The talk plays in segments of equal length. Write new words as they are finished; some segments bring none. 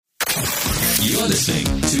You are listening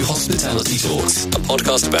to Hospitality Talks, a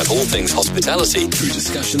podcast about all things hospitality through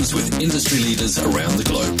discussions with industry leaders around the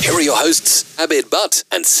globe. Here are your hosts, Abid Butt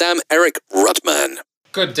and Sam-Eric Rutman.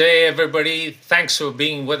 Good day, everybody. Thanks for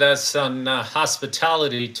being with us on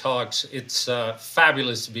Hospitality Talks. It's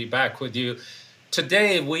fabulous to be back with you.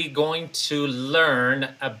 Today, we're going to learn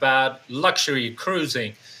about luxury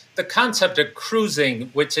cruising. The concept of cruising,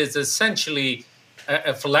 which is essentially,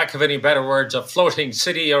 for lack of any better words, a floating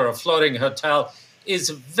city or a floating hotel, is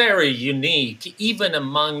very unique, even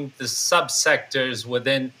among the subsectors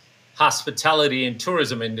within hospitality and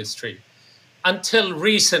tourism industry. Until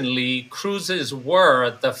recently, cruises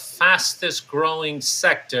were the fastest growing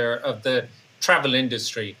sector of the travel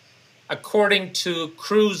industry. According to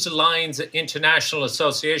Cruise Lines International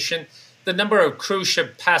Association, the number of cruise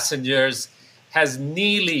ship passengers has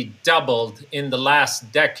nearly doubled in the last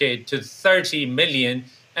decade to 30 million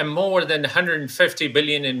and more than 150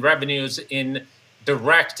 billion in revenues in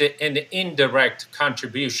direct and indirect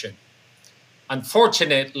contribution.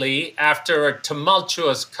 Unfortunately, after a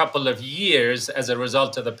tumultuous couple of years as a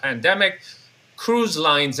result of the pandemic, cruise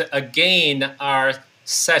lines again are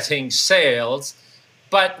setting sails,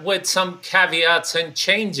 but with some caveats and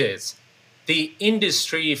changes. The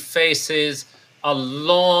industry faces a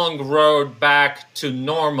long road back to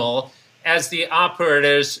normal as the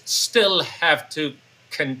operators still have to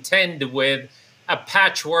contend with a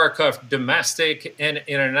patchwork of domestic and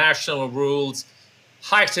international rules,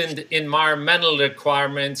 heightened environmental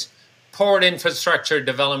requirements, port infrastructure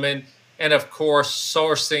development, and of course,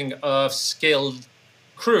 sourcing of skilled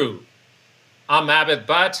crew. I'm Abid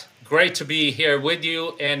Butt. Great to be here with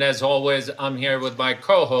you. And as always, I'm here with my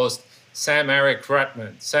co-host, Sam-Eric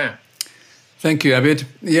Rutman. Sam. Thank you, Abid.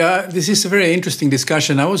 Yeah, this is a very interesting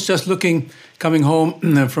discussion. I was just coming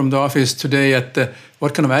home from the office today at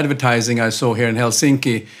what kind of advertising I saw here in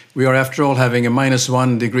Helsinki. We are, after all, having a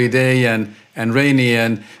 -1 degree day and rainy,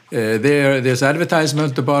 and there's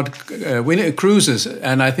advertisement about cruises.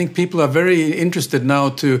 And I think people are very interested now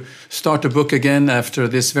to start to book again after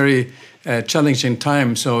this very challenging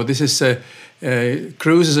time. So this is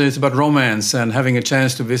cruises, it's about romance and having a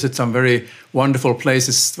chance to visit some very wonderful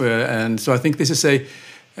places. And so I think this is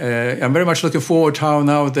I'm very much looking forward to how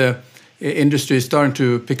now the industry is starting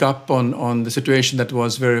to pick up on the situation that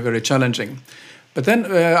was very, very challenging. But then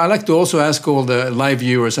I like to also ask all the live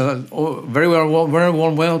viewers, very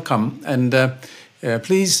warm welcome. And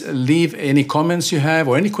please leave any comments you have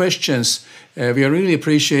or any questions. We really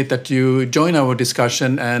appreciate that you join our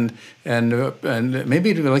discussion and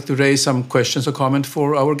maybe we'd like to raise some questions or comment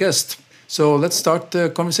for our guest. So let's start the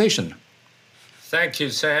conversation. Thank you,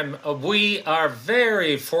 Sam. We are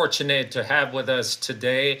very fortunate to have with us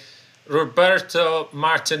today Roberto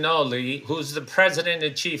Martinoli, who's the President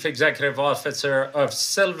and Chief Executive Officer of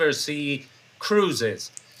Silversea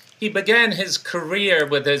Cruises. He began his career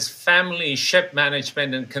with his family ship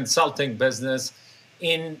management and consulting business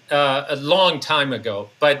a long time ago,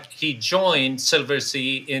 but he joined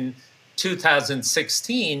Silversea in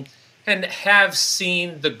 2016 and have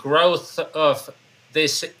seen the growth of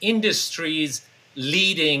this industry's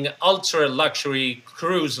leading ultra-luxury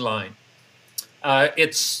cruise line.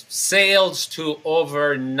 It's sails to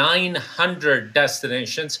over 900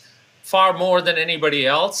 destinations, far more than anybody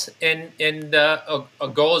else, and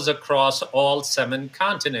goes across all 7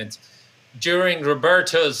 continents. During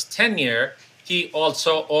Roberto's tenure, he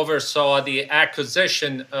also oversaw the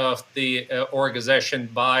acquisition of the organization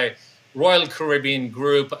by Royal Caribbean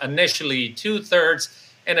Group, initially 2/3,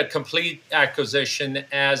 and a complete acquisition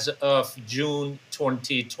as of June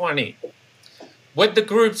 2020. With the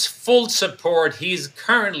group's full support, he's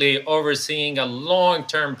currently overseeing a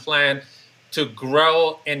long-term plan to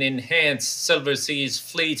grow and enhance Silversea's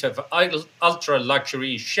fleet of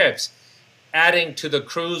ultra-luxury ships, adding to the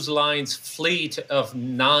cruise line's fleet of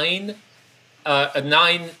nine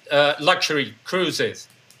luxury cruises.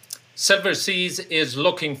 Silverseas is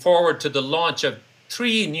looking forward to the launch of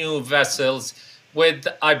 3 new vessels with,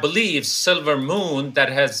 I believe, Silver Moon that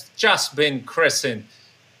has just been christened.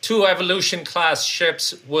 2 Evolution-class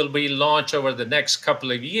ships will be launched over the next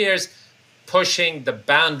couple of years, pushing the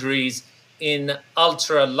boundaries in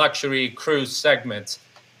ultra-luxury cruise segments.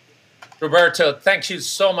 Roberto, thank you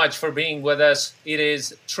so much for being with us. It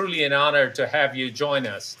is truly an honor to have you join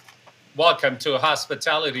us. Welcome to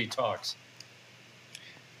Hospitality Talks.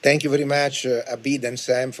 Thank you very much, Abid and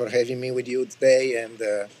Sam, for having me with you today, and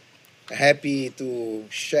happy to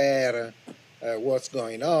share what's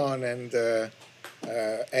going on. And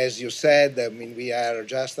as you said, I mean, we are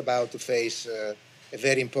just about to face a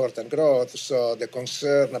very important growth. So the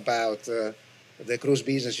concern about the cruise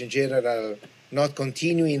business in general not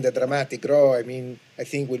continuing the dramatic growth, I mean, I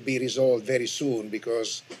think will be resolved very soon,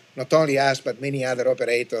 because not only us, but many other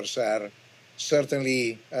operators are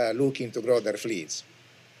certainly looking to grow their fleets.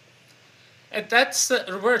 And that's,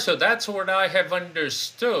 Roberto, that's what I have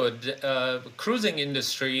understood cruising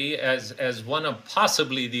industry as one of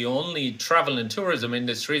possibly the only travel and tourism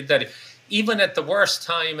industry that even at the worst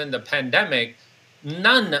time in the pandemic,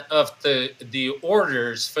 none of the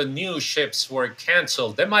orders for new ships were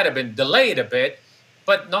canceled. They might have been delayed a bit,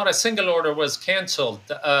 but not a single order was canceled.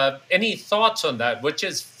 Any thoughts on that? Which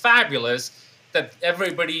is fabulous that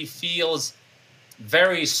everybody feels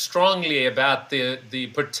very strongly about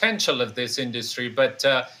the potential of this industry. But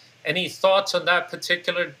any thoughts on that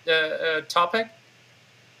particular topic?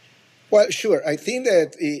 Well, sure. I think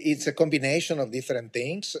that it's a combination of different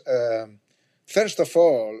things. First of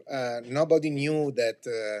all, nobody knew that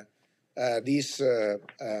this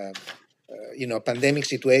pandemic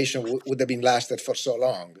situation would have been lasted for so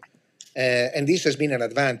long. And this has been an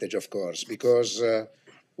advantage, of course, because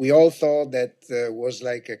we all thought that was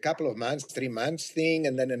like a couple of months, 3 months thing,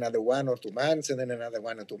 and then another 1 or 2 months, and then another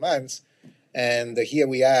 1 or 2 months. And here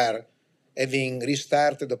we are, having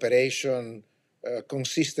restarted operation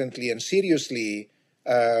consistently and seriously,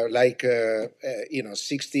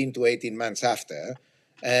 16 to 18 months after.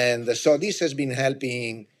 And so this has been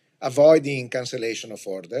helping avoiding cancellation of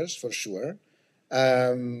orders, for sure.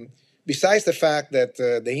 Besides the fact that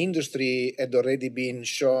the industry had already been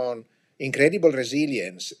shown incredible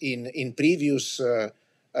resilience in previous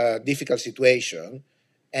difficult situation.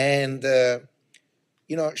 And,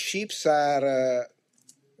 ships are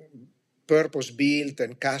purpose-built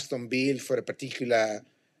and custom-built for a particular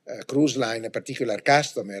cruise line, a particular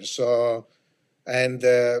customer. So, and,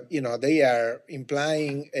 they are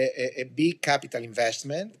implying a big capital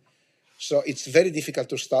investment. So it's very difficult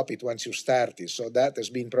to stop it once you start it. So that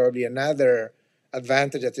has been probably another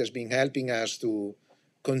advantage that has been helping us to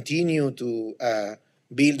continue to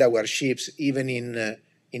build our ships even in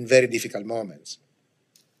very difficult moments.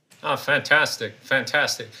 Oh, fantastic,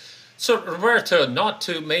 fantastic. So, Roberto, not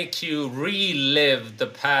to make you relive the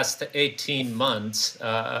past 18 months,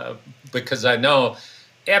 because I know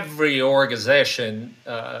every organization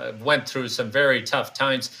went through some very tough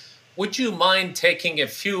times, would you mind taking a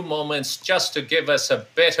few moments just to give us a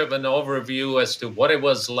bit of an overview as to what it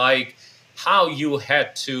was like, how you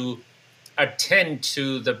had to attend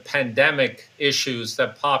to the pandemic issues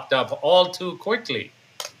that popped up all too quickly?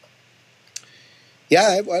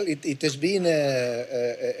 Yeah, well, it has been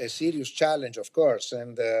a serious challenge, of course.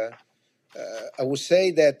 And I would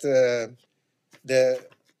say that the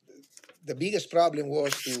biggest problem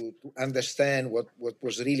was to understand what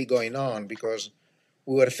was really going on, because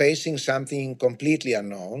we were facing something completely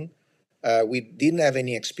unknown. We didn't have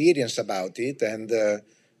any experience about it, and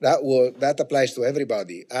that applies to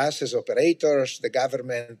everybody, us as operators, the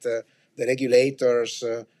government, the regulators,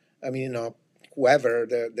 whoever,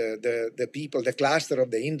 the people, the cluster of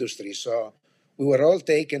the industry. So we were all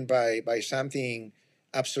taken by something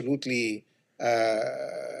absolutely,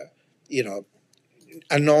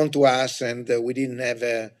 unknown to us, and we didn't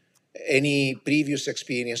have any previous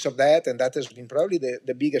experience of that. And that has been probably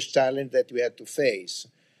the biggest challenge that we had to face.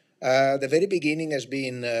 The very beginning has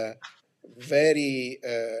been very,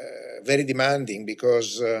 very demanding,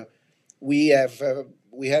 because we had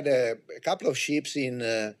a couple of ships in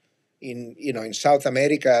South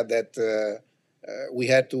America that we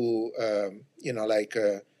had to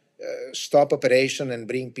stop operation and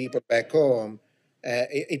bring people back home.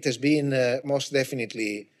 It has been most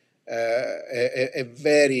definitely a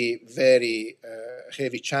very, very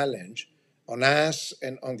heavy challenge on us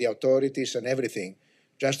and on the authorities and everything.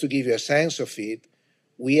 Just to give you a sense of it,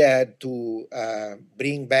 we had to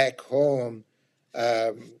bring back home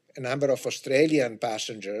a number of Australian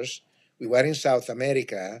passengers. We were in South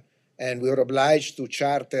America, and we were obliged to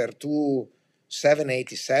charter 2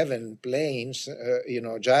 787 planes,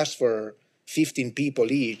 just for 15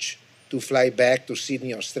 people each to fly back to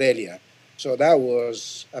Sydney, Australia. So that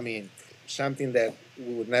was, something that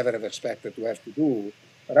we would never have expected to have to do.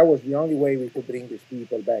 But that was the only way we could bring these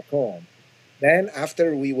people back home. Then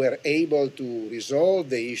after we were able to resolve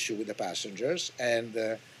the issue with the passengers,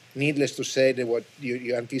 and needless to say that what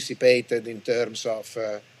you anticipated in terms of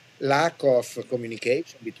lack of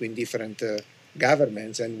communication between different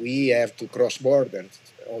governments, and we have to cross borders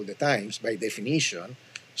all the times by definition.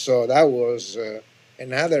 So that was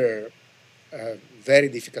another very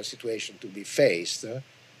difficult situation to be faced.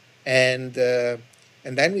 And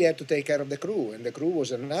then we had to take care of the crew, and the crew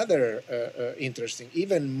was another interesting,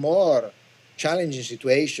 even more challenging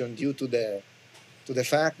situation due to the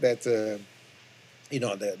fact that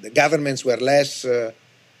the governments were less,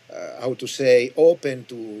 how to say, open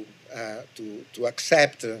to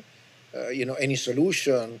accept, any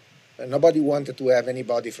solution. Nobody wanted to have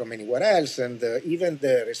anybody from anywhere else, and even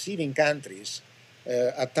the receiving countries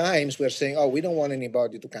at times were saying, "Oh, we don't want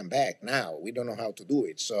anybody to come back now. We don't know how to do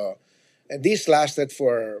it." So this lasted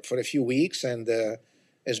for a few weeks and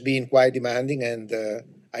has been quite demanding. And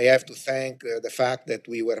I have to thank the fact that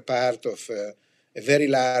we were part of a very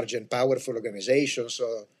large and powerful organization.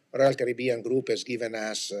 So Royal Caribbean Group has given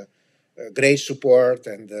us great support,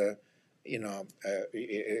 and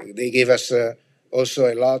they gave us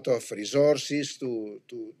also a lot of resources to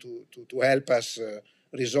help us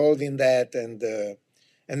resolving that. And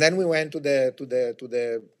then we went to the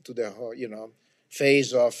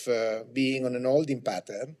phase of being on an holding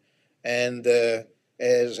pattern. And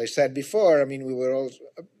as I said before, I mean, we were also.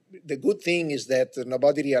 The good thing is that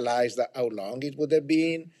nobody realized how long it would have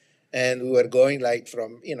been. And we were going like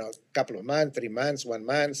from, a couple of months, 3 months, 1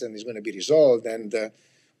 month, and it's going to be resolved. And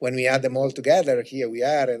when we add them all together, here we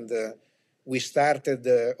are. And we started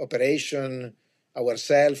the operation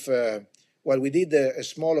ourselves. We did a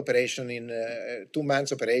small operation 2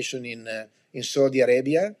 months operation in Saudi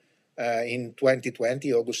Arabia in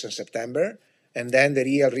 2020, August and September. And then the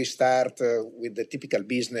real restart with the typical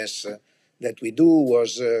business that we do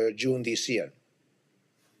was June this year.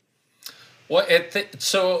 Well,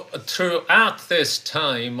 so throughout this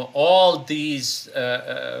time, all these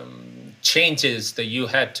changes that you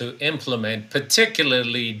had to implement,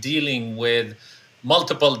 particularly dealing with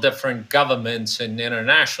multiple different governments in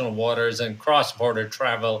international waters and cross-border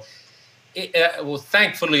travel,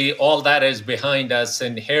 thankfully, all that is behind us,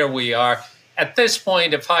 and here we are. At this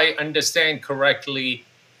point, if I understand correctly,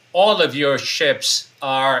 all of your ships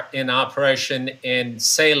are in operation and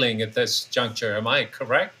sailing at this juncture. Am I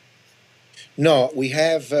correct? No, we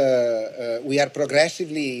are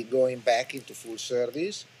progressively going back into full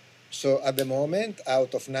service. So at the moment,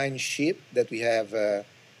 out of 9 ships that we have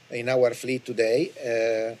in our fleet today,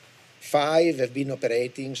 5 have been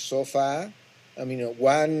operating so far. I mean,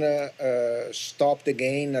 1 stopped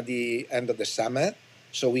again at the end of the summer.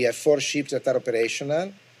 So we have 4 ships that are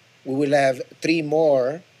operational. We will have 3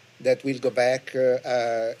 more that will go back,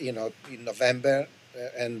 in November,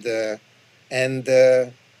 and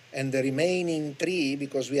the remaining 3,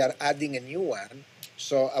 because we are adding a new one.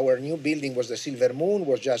 So our new building was the Silver Moon,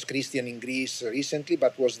 was just christened in Greece recently,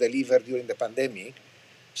 but was delivered during the pandemic.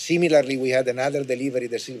 Similarly, we had another delivery,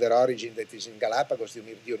 the Silver Origin, that is in Galapagos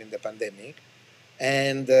during the pandemic.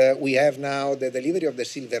 And we have now the delivery of the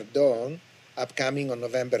Silver Dawn, upcoming on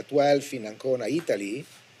November 12th in Ancona, Italy,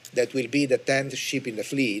 that will be the 10th ship in the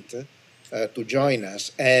fleet to join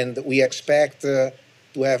us. And we expect to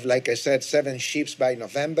have, like I said, 7 ships by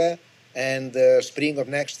November, and spring of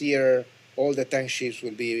next year, all the 10 ships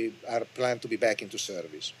are planned to be back into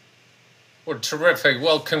service. Well, terrific.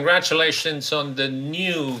 Well, congratulations on the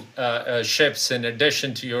new ships in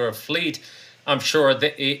addition to your fleet. I'm sure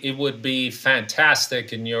that it would be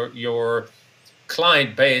fantastic, and your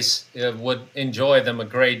client base would enjoy them a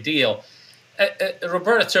great deal.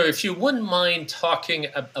 Roberto, if you wouldn't mind talking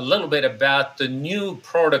a little bit about the new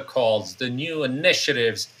protocols, the new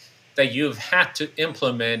initiatives that you've had to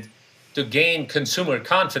implement to gain consumer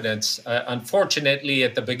confidence. Unfortunately,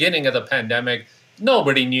 at the beginning of the pandemic,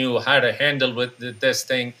 nobody knew how to handle this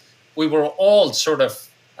thing. We were all sort of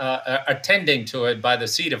attending to it by the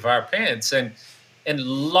seat of our pants. And a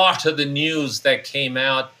lot of the news that came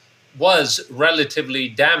out was relatively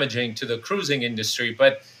damaging to the cruising industry.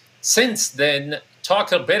 But since then,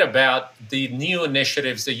 talk a bit about the new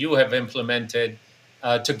initiatives that you have implemented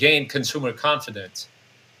to gain consumer confidence.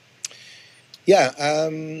 Yeah,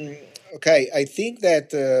 okay. I think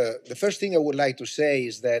that the first thing I would like to say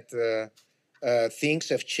is that things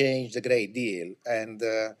have changed a great deal. And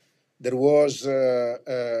there was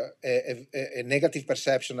a negative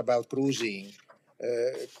perception about cruising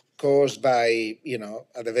caused by,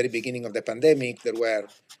 at the very beginning of the pandemic, there were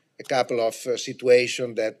a couple of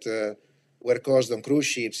situations that were caused on cruise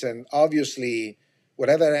ships. And obviously,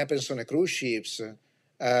 whatever happens on a cruise ships,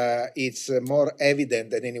 it's more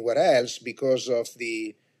evident than anywhere else because of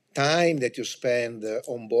the time that you spend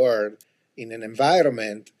on board in an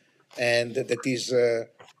environment, and that is,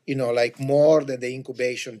 like more than the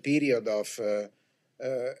incubation period of,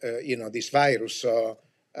 this virus. So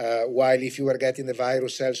while if you were getting the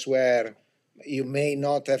virus elsewhere, you may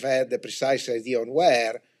not have had the precise idea on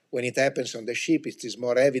where. When it happens on the ship, it is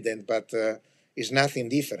more evident, but it's nothing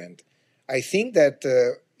different. I think that,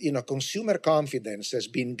 consumer confidence has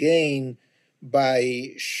been gained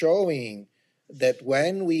by showing that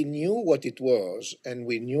when we knew what it was and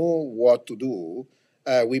we knew what to do,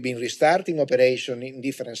 We've been restarting operation in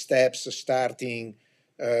different steps, starting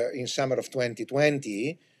in summer of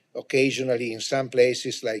 2020. Occasionally, in some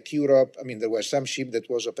places like Europe, I mean, there was some ship that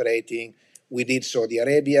was operating. We did Saudi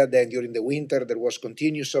Arabia. Then during the winter, there was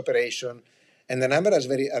continuous operation, and the numbers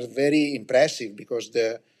are very impressive because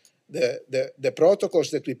the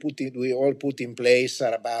protocols that we all put in place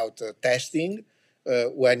are about testing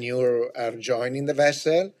when you are joining the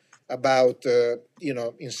vessel. About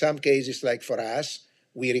in some cases, like for us,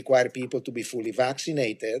 we require people to be fully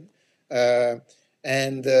vaccinated.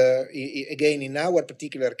 And again, in our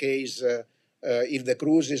particular case, if the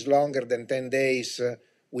cruise is longer than 10 days,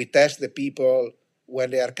 we test the people when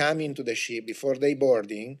they are coming to the ship before they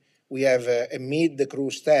boarding. We have a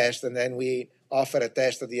mid-cruise test, and then we offer a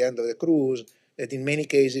test at the end of the cruise that in many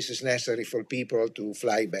cases is necessary for people to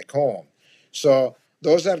fly back home. So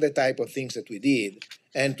those are the type of things that we did,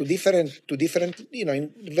 and to different,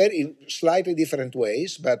 in very slightly different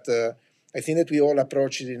ways. But I think that we all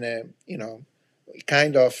approach it in a,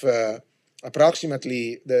 kind of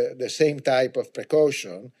approximately the same type of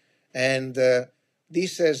precaution. And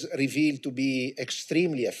this has revealed to be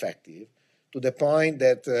extremely effective to the point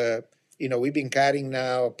that, we've been carrying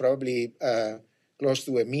now probably close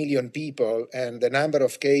to 1 million people, and the number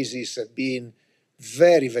of cases have been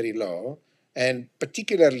very, very low. And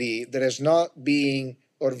particularly, there has not been,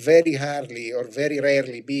 or very hardly, or very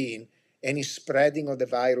rarely been, any spreading of the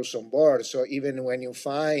virus on board. So even when you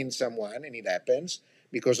find someone, and it happens,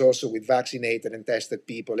 because also with vaccinated and tested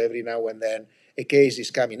people, every now and then a case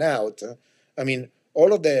is coming out. I mean,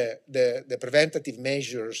 all of the preventative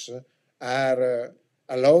measures are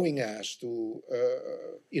allowing us to,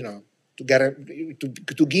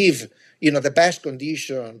 to give, the best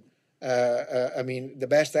condition, the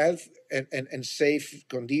best health and safe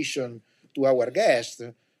condition to our guests,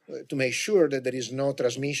 to make sure that there is no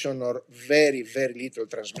transmission or very, very little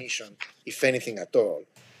transmission, if anything at all.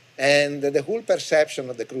 And the whole perception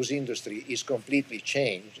of the cruise industry is completely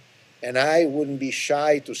changed. And I wouldn't be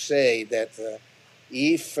shy to say that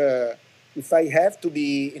if I have to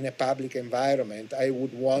be in a public environment, I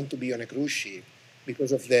would want to be on a cruise ship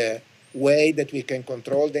because of the way that we can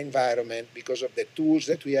control the environment, because of the tools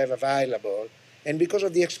that we have available, and because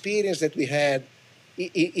of the experience that we had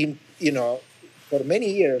for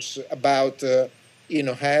many years about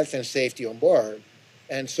health and safety on board.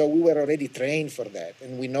 And so we were already trained for that,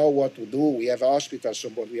 and we know what to do. We have hospitals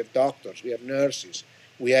on board, we have doctors, we have nurses,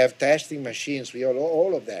 we have testing machines, we have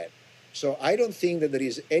all of that. So I don't think that there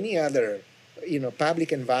is any other,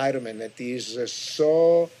 public environment that is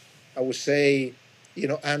so, I would say,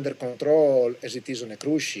 under control as it is on the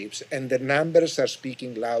cruise ships, and the numbers are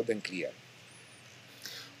speaking loud and clear.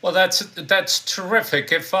 Well, that's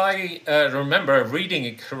terrific. If I remember reading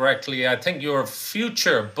it correctly, I think your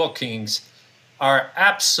future bookings are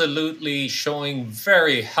absolutely showing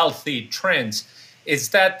very healthy trends. Is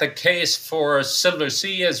that the case for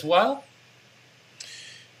Silversea as well?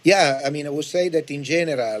 Yeah, I mean, I would say that in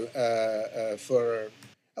general,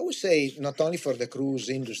 I would say not only for the cruise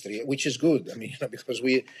industry, which is good. I mean, because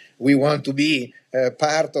we want to be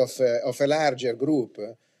part of a larger group.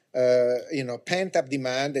 Pent-up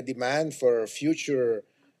demand, the demand for future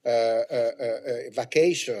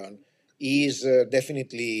vacation is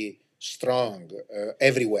definitely strong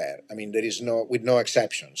everywhere. I mean, there is with no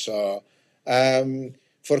exception. So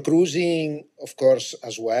for cruising, of course,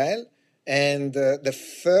 as well. And the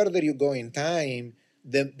further you go in time,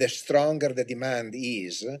 the stronger the demand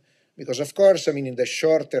is. Because, of course, I mean, in the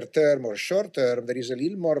short term, there is a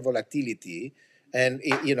little more volatility. And,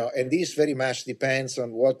 and this very much depends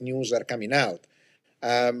on what news are coming out.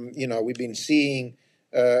 We've been seeing,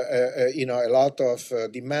 a lot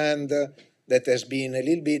of demand that has been a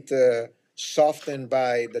little bit softened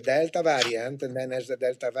by the Delta variant. And then as the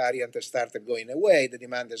Delta variant has started going away, the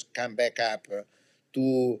demand has come back up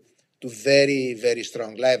to very, very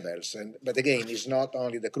strong levels. But again, it's not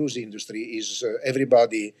only the cruise industry, is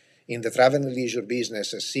everybody in the travel and leisure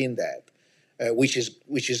business has seen that, which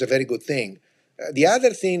is a very good thing. The other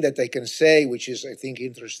thing that I can say, which is, I think,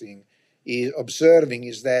 interesting, is observing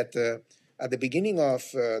is that at the beginning of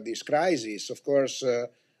this crisis, of course,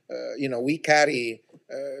 we carry,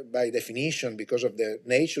 by definition, because of the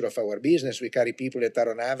nature of our business, we carry people that are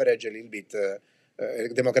on average a little bit,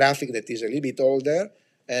 demographic that is a little bit older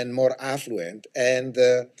and more affluent. And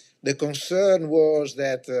the concern was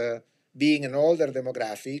that being an older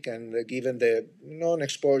demographic and given the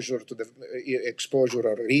non-exposure to the exposure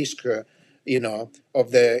or risk,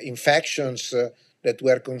 of the infections that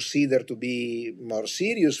were considered to be more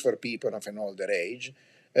serious for people of an older age,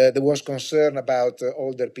 there was concern about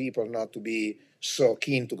older people not to be so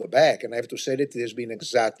keen to go back. And I have to say that it has been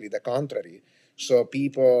exactly the contrary. So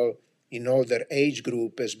people in older age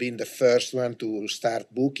group has been the first one to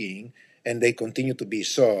start booking, and they continue to be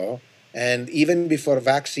so. And even before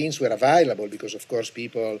vaccines were available, because of course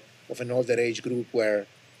people of an older age group were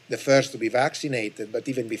the first to be vaccinated, but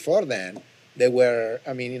even before then, they were,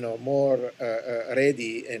 more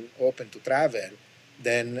ready and open to travel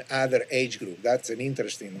than other age group. That's an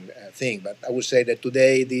interesting thing. But I would say that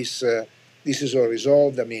today this is all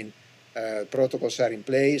resolved. Protocols are in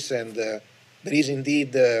place, and there is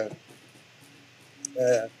indeed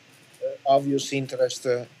obvious interest,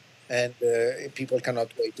 and people cannot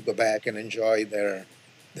wait to go back and enjoy their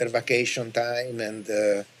vacation time. And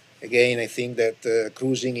again, I think that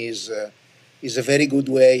cruising is a very good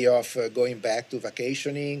way of going back to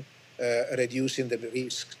vacationing, reducing the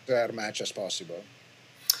risks as much as possible.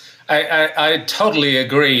 I totally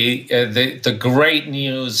agree. The great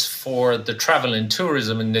news for the travel and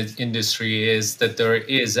tourism industry is that there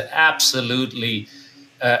is absolutely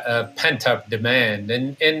a pent-up demand.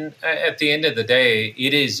 And at the end of the day,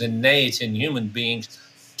 it is innate in human beings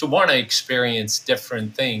to want to experience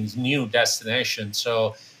different things, new destinations.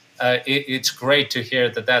 So it's great to hear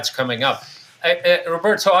that that's coming up.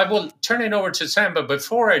 Roberto, I will turn it over to Sam, but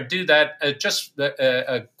before I do that, just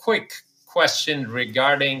a quick question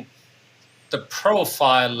regarding the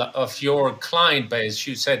profile of your client base.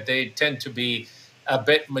 You said they tend to be a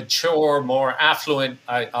bit mature, more affluent.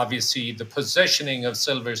 Obviously, the positioning of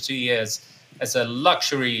Silversea as a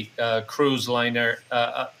luxury cruise liner.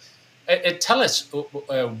 Tell us,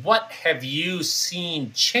 what have you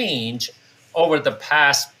seen change over the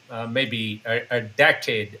past maybe a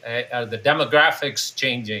decade? Are the demographics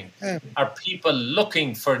changing? Are people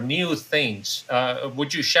looking for new things?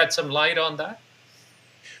 Would you shed some light on that?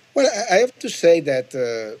 Well, I have to say that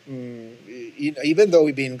even though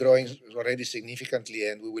we've been growing already significantly,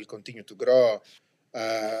 and we will continue to grow,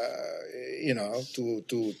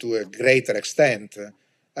 to a greater extent,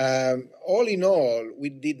 all in all, we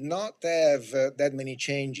did not have that many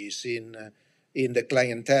changes in the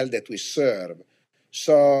clientele that we serve.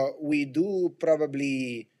 So we do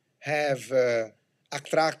probably have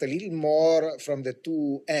attract a little more from the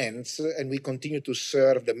two ends, and we continue to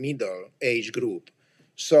serve the middle age group.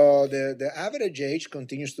 So the average age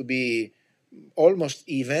continues to be almost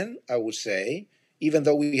even, I would say, even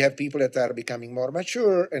though we have people that are becoming more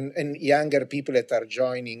mature and younger people that are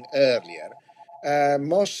joining earlier.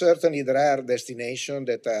 Most certainly there are destinations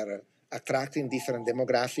that are attracting different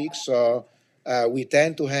demographics. So we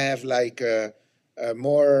tend to have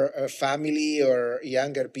more family or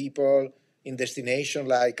younger people in destinations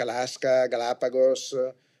like Alaska, Galapagos,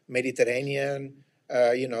 Mediterranean.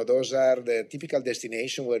 Those are the typical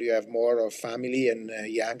destinations where you have more of family and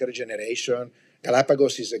younger generation.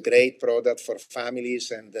 Galapagos is a great product for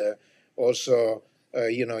families, and also,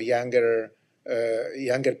 younger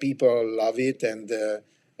people love it, and there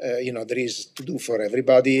is to do for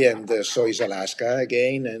everybody, and so is Alaska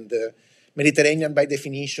again, and Mediterranean by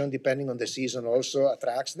definition, depending on the season, also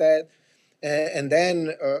attracts that. And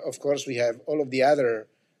then, of course, we have all of the other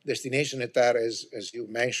destinations that are, as you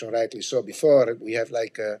mentioned rightly so before, we have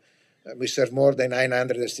we serve more than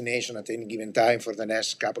 900 destinations at any given time for the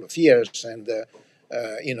next couple of years, and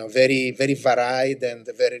very, very varied and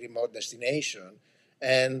very remote destination.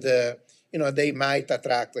 And they might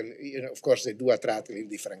attract, of course, they do attract a little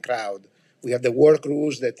different crowd. We have the work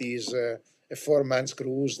cruise that is a 4-month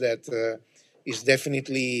cruise that is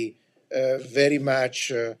definitely very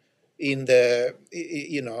much in the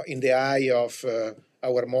eye of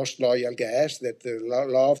our most loyal guests that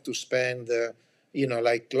love to spend,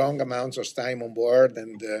 long amounts of time on board.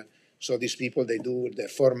 And so these people, they do the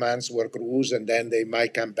 4 months work cruise, and then they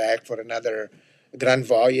might come back for another grand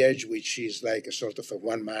voyage, which is like a sort of a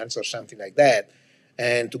 1 month or something like that.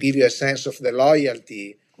 And to give you a sense of the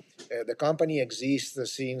loyalty, the company exists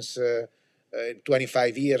since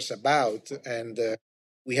 25 years about, and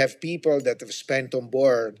we have people that have spent on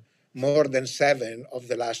board more than 7 of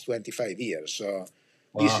the last 25 years. So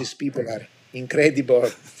people are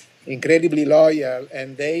incredibly loyal,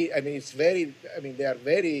 and they are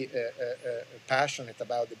very passionate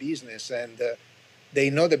about the business, and they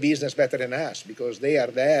know the business better than us because they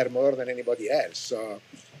are there more than anybody else. So,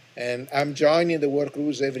 and I'm joining the work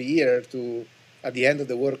cruise every year at the end of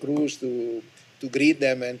the work cruise to greet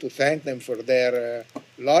them and to thank them for their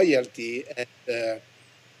loyalty. And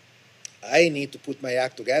I need to put my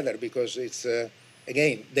act together because it's,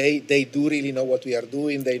 again, they do really know what we are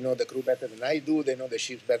doing. They know the crew better than I do. They know the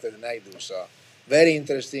ships better than I do. So very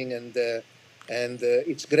interesting, and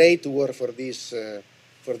it's great to work for these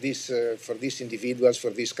individuals,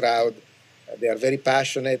 for this crowd. They are very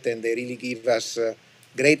passionate, and they really give us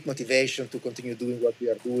great motivation to continue doing what we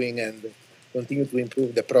are doing and continue to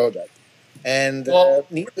improve the product. And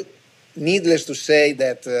needless to say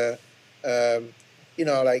that,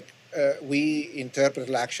 we interpret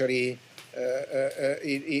luxury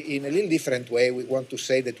in a little different way. We want to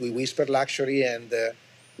say that we whisper luxury, and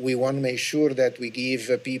we want to make sure that we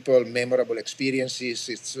give people memorable experiences.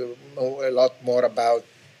 It's a lot more about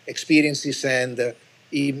experiences and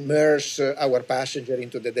immerse our passenger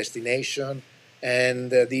into the destination. And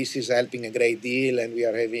this is helping a great deal, and we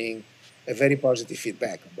are having a very positive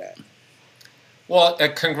feedback on that. Well,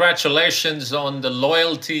 congratulations on the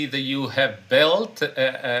loyalty that you have built.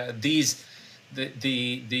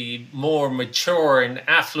 The more mature and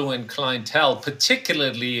affluent clientele,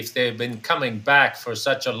 particularly if they've been coming back for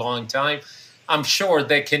such a long time, I'm sure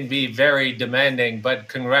they can be very demanding. But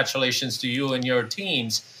congratulations to you and your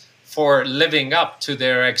teams for living up to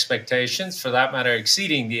their expectations, for that matter,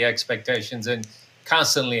 exceeding the expectations and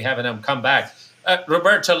constantly having them come back.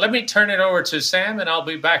 Roberto, let me turn it over to Sam, and I'll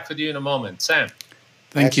be back with you in a moment. Sam.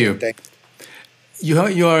 Thank you.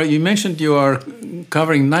 You mentioned you are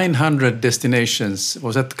covering 900 destinations.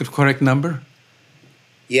 Was that the correct number?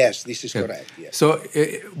 Yes, this is correct. Yes. So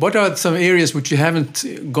what are some areas which you haven't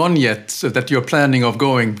gone yet, so that you're planning of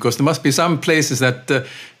going? Because there must be some places that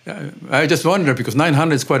I just wonder, because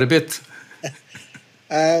 900 is quite a bit.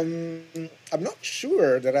 I'm not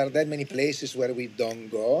sure there are that many places where we don't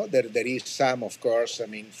go. There is some, of course.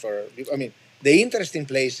 The interesting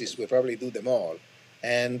places, we probably do them all.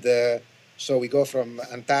 And so we go from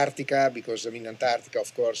Antarctica, because Antarctica,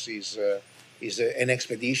 of course, is an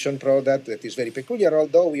expedition product that is very peculiar.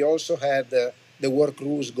 Although we also had the work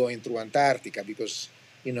cruise going through Antarctica, because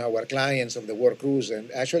our clients of the work cruise,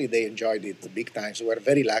 and actually they enjoyed it big time. So we're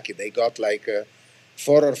very lucky. They got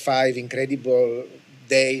 4 or 5 incredible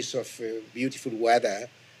days of beautiful weather,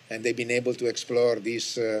 and they've been able to explore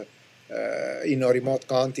this remote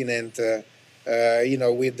continent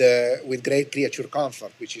with great creature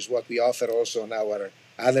comfort, which is what we offer also on our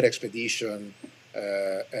other expedition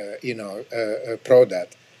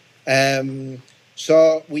product.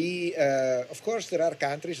 So we of course there are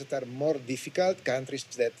countries that are more difficult, countries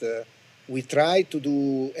that we try to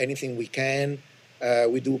do anything we can.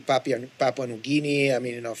 We do Papua New Guinea,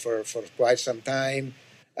 for quite some time.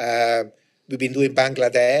 We've been doing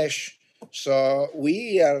Bangladesh. So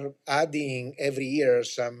we are adding every year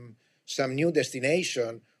some new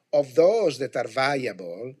destination of those that are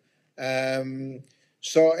viable. And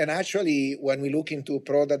actually, when we look into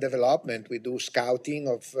product development, we do scouting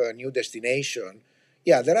of new destination.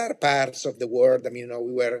 Yeah, there are parts of the world.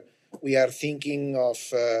 We are thinking of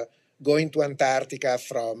going to Antarctica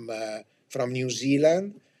from New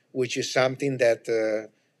Zealand, which is something that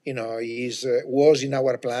was in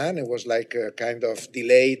our plan. It was kind of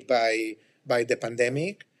delayed by the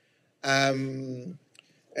pandemic. And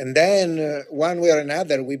then one way or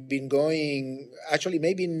another, we've been going, actually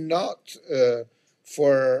maybe not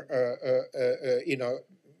for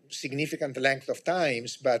significant length of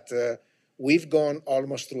times, but we've gone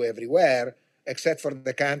almost through everywhere, except for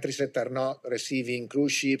the countries that are not receiving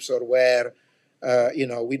cruise ships, or where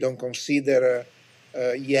we don't consider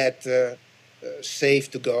yet safe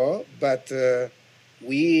to go. But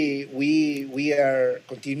we are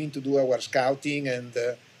continuing to do our scouting, and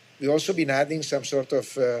we've also been adding some sort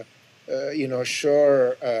of,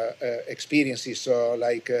 shore experiences. So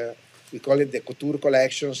we call it the Couture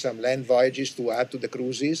Collection, some land voyages to add to the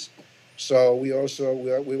cruises. So we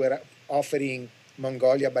were offering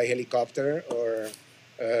Mongolia by helicopter, or,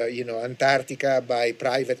 Antarctica by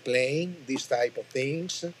private plane, these type of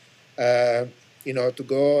things. To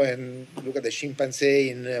go and look at the chimpanzee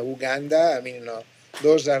in Uganda.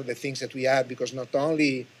 Those are the things that we add, because not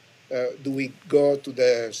only do we go to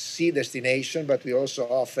the sea destination, but we also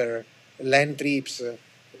offer land trips,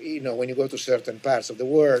 when you go to certain parts of the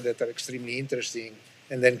world that are extremely interesting,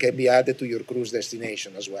 and then can be added to your cruise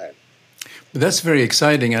destination as well. But that's very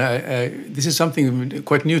exciting. This is something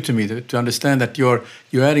quite new to me, to understand that you're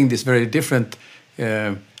adding these very different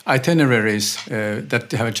itineraries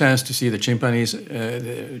that have a chance to see the chimpanzees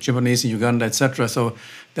in Uganda, etc. So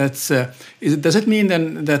that's does it mean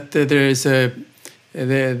then that there is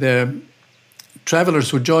the travelers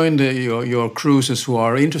who join your cruises who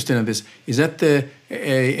are interested in this, is that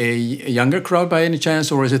a younger crowd by any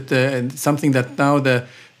chance, or is it something that now the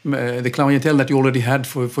clientele that you already had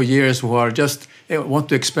for years, who are just want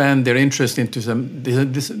to expand their interest into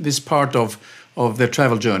this part of their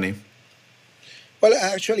travel journey? Well,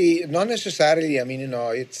 actually, not necessarily.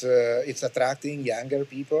 It's attracting younger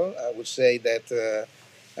people. I would say that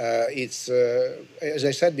It's as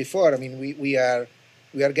I said before. I mean, we are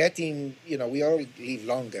getting, we all live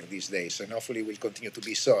longer these days, and hopefully will continue to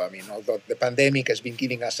be so. I mean, although the pandemic has been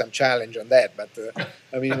giving us some challenge on that, but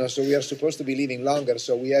I mean, so we are supposed to be living longer.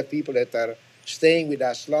 So we have people that are staying with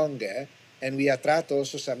us longer, and we attract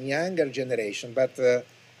also some younger generation, but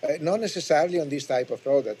not necessarily on this type of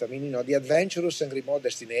product. I mean, the adventurous and remote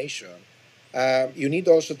destination, you need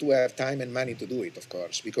also to have time and money to do it, of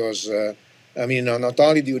course, because I mean, not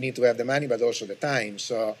only do you need to have the money, but also the time.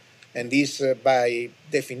 So, and this, by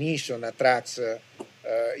definition, attracts,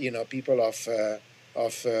 people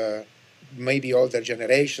of maybe older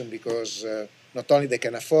generation, because not only they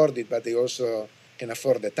can afford it, but they also can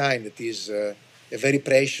afford the time. That is a very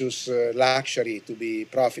precious luxury to be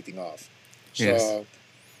profiting of. So, yes.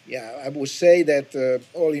 Yeah, I would say that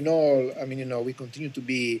all in all, I mean, we continue to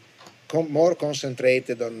be more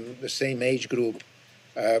concentrated on the same age group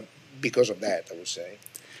because of that, I would say.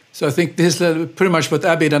 So I think this is pretty much what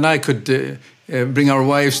Abid and I could bring our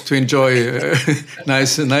wives to enjoy a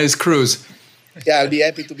nice cruise. Yeah, I'll be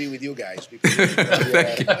happy to be with you guys. Because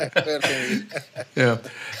yeah.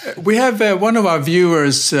 We have one of our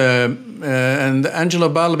viewers, and Angelo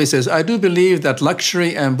Balbi says, I do believe that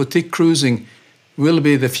luxury and boutique cruising will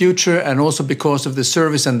be the future, and also because of the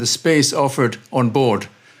service and the space offered on board.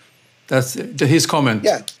 That's his comment.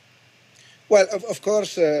 Yeah. Well, of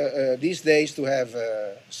course, these days to have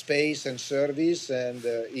space and service and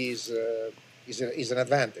is an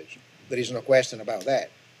advantage. There is no question about that.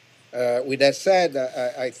 With that said,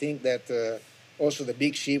 I think that also the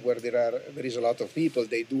big ship where there is a lot of people,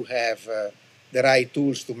 they do have the right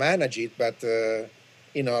tools to manage it. But the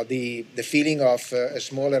feeling of a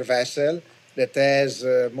smaller vessel that has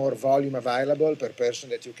more volume available per person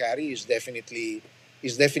that you carry is definitely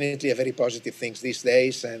a very positive thing these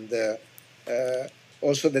days. And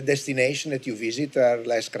also the destination that you visit are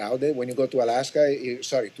less crowded. When you go to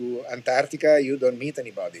to Antarctica, you don't meet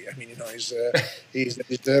anybody. I mean, it's the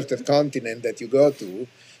deserted continent that you go to.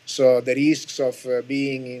 So the risks of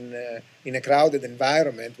being in a crowded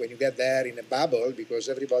environment when you get there in a bubble, because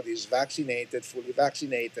everybody is vaccinated, fully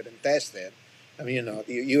vaccinated and tested, I mean,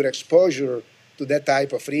 your exposure to that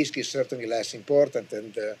type of risk is certainly less important,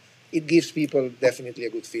 and it gives people definitely a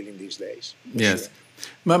good feeling these days. Yes.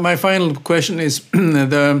 Sure. My final question is: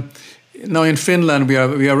 now in Finland,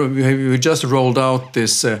 we just rolled out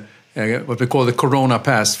this what we call the Corona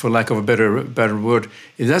Pass, for lack of a better word.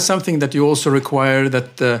 Is that something that you also require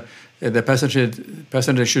that the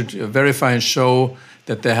passenger should verify and show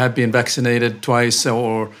that they have been vaccinated twice,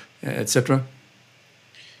 or etc.?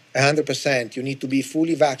 100%. You need to be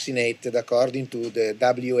fully vaccinated according to the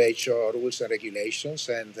WHO rules and regulations.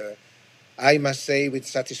 And I must say with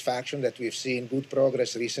satisfaction that we've seen good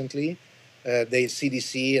progress recently. The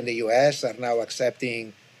CDC and the US are now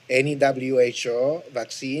accepting any WHO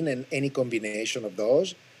vaccine and any combination of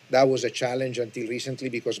those. That was a challenge until recently,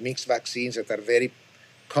 because mixed vaccines that are very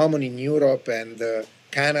common in Europe and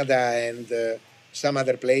Canada and some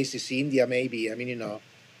other places, India maybe, I mean,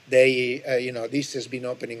 this has been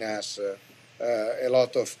opening us a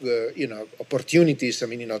lot of, opportunities, I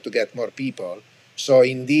mean, to get more people. So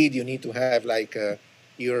indeed, you need to have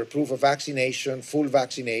your proof of vaccination, full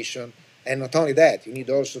vaccination. And not only that, you need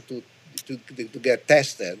also to get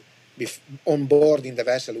tested on board in the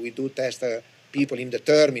vessel. We do test people in the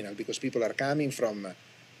terminal, because people are coming from,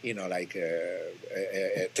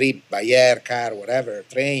 a trip by air, car, whatever,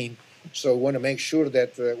 train. So we want to make sure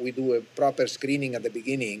that we do a proper screening at the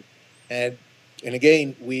beginning. And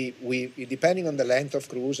again, we depending on the length of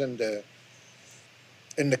cruise and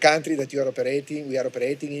the country that we are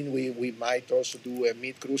operating in, we might also do a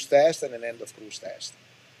mid-cruise test and an end-of-cruise test.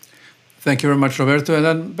 Thank you very much, Roberto. And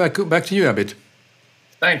then back to you, Abid.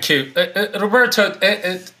 Thank you. Roberto,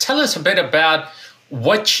 tell us a bit about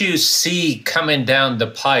what you see coming down the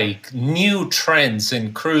pike, new trends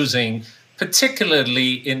in cruising,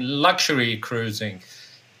 particularly in luxury cruising.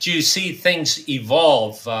 Do you see things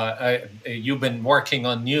evolve? You've been working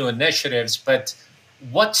on new initiatives, but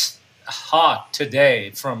what's hot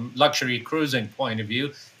today from luxury cruising point of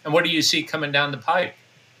view, and what do you see coming down the pipe?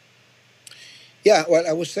 Yeah, well,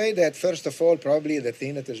 I would say that first of all, probably the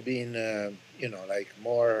thing that has been,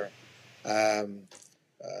 more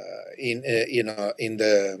in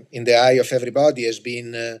the eye of everybody has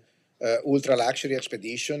been ultra luxury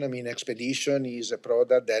expedition. I mean, expedition is a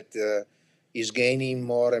product that is gaining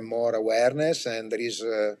more and more awareness, and there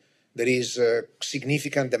is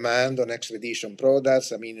significant demand on expedition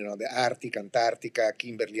products. I mean, the Arctic, Antarctica,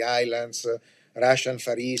 Kimberley Islands, Russian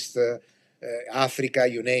Far East, Africa,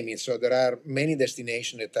 you name it. So there are many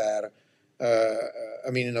destinations that are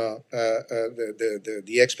the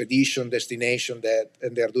expedition destination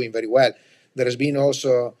and they are doing very well. There has been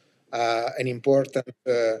also an important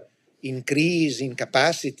increase in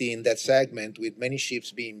capacity in that segment with many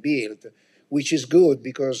ships being built, which is good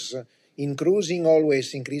because in cruising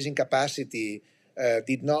always increasing capacity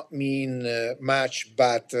did not mean much,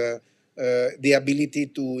 but the ability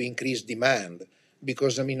to increase demand.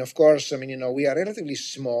 Because, of course, we are relatively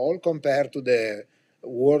small compared to the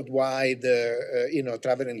worldwide,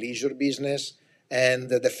 travel and leisure business. And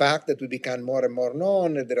the fact that we become more and more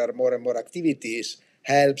known, there are more and more activities,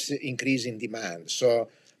 helps increase in demand. So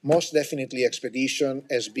most definitely expedition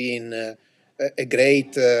has been a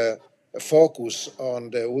great focus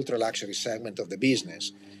on the ultra luxury segment of the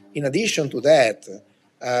business. In addition to that,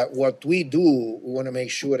 what we do, we want to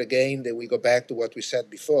make sure again that we go back to what we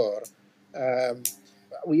said before.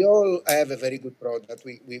 We all have a very good product.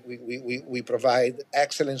 We provide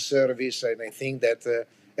excellent service, and I think that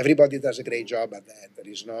everybody does a great job at that.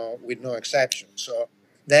 There is with no exception. So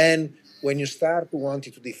then when you start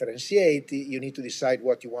wanting to differentiate, you need to decide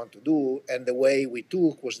what you want to do. And the way we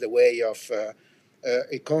took was the way of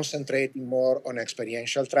concentrating more on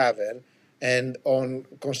experiential travel and on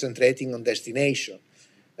concentrating on destination.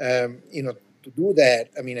 To do that,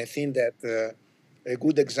 I think that a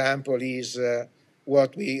good example is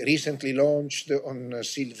what we recently launched on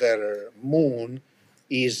Silver Moon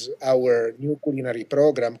is our new culinary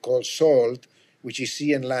program called SALT, which is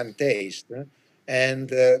Sea and Land Taste. And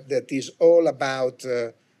that is all about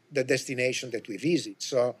the destination that we visit.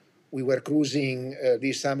 So we were cruising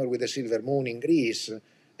this summer with the Silver Moon in Greece.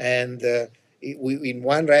 And in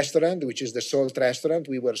one restaurant, which is the SALT restaurant,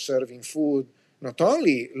 we were serving food not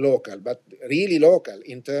only local, but really local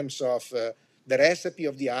in terms of the recipe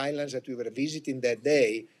of the islands that we were visiting that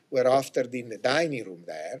day were offered in the dining room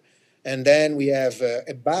there. And then we have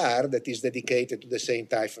a bar that is dedicated to the same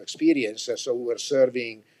type of experience. So we were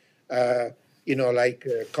serving,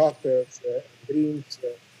 cocktails, drinks,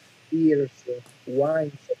 beers,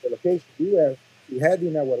 wines at the location. We had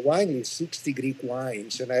in our wine list 60 Greek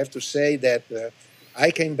wines. And I have to say that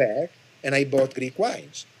I came back and I bought Greek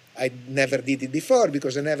wines. I never did it before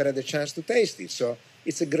because I never had a chance to taste it. So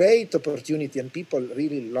it's a great opportunity and people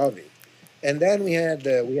really love it. And then we have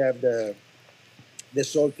the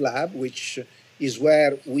SALT Lab, which is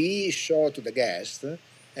where we show to the guest,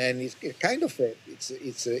 and it's kind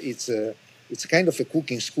of a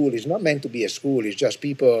cooking school. It's not meant to be a school. It's just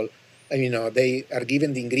people, they are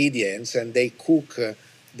given the ingredients and they cook a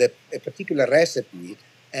particular recipe,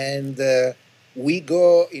 and we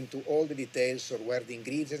go into all the details of where the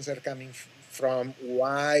ingredients are coming from,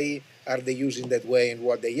 why are they using that way, and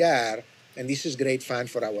what they are. And this is great fun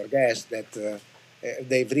for our guests that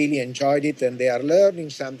they've really enjoyed it, and they are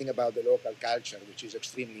learning something about the local culture, which is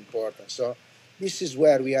extremely important. So this is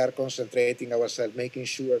where we are concentrating ourselves, making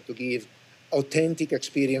sure to give authentic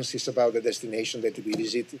experiences about the destination that we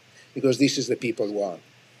visit, because this is the people want.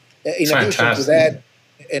 In addition to that,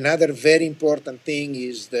 another very important thing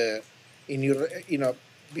is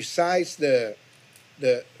besides the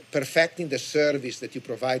perfecting the service that you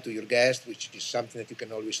provide to your guests, which is something that you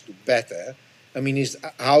can always do better. Is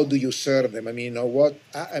how do you serve them?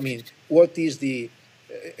 What is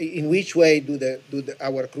in which way do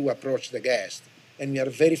our crew approach the guest? And we are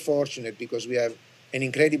very fortunate because we have an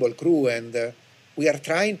incredible crew, and we are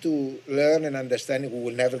trying to learn and understand. We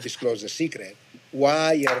will never disclose the secret.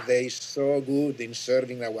 Why are they so good in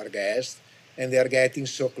serving our guests, and they are getting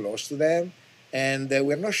so close to them? And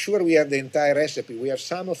we're not sure we have the entire recipe. We have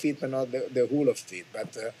some of it, but not the whole of it.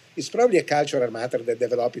 But it's probably a cultural matter that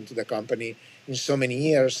developed into the company in so many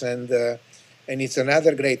years. And it's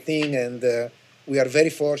another great thing. And we are very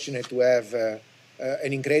fortunate to have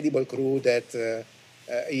an incredible crew that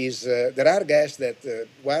there are guests that,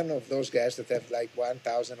 one of those guests that have like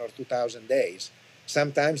 1,000 or 2,000 days.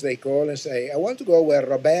 Sometimes they call and say, I want to go where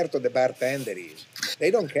Roberto, the bartender, is. They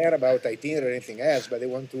don't care about itinerary or anything else, but they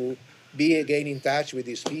want to be again in touch with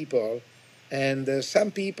these people. And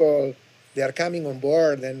some people, they are coming on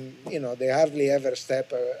board and, they hardly ever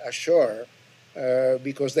step ashore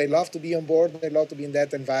because they love to be on board, they love to be in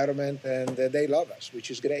that environment, and they love us,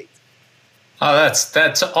 which is great. Oh,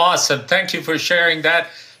 that's awesome. Thank you for sharing that.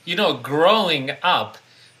 Growing up,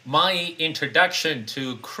 my introduction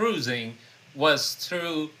to cruising was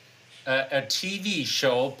through a TV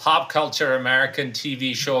show, pop culture American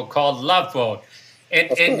TV show called Love Boat.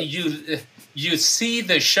 And you see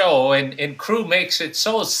the show, and crew makes it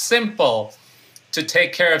so simple to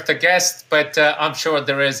take care of the guests, but I'm sure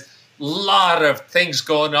there is a lot of things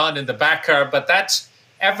going on in the background. But that's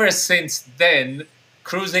ever since then,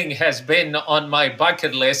 cruising has been on my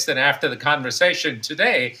bucket list. And after the conversation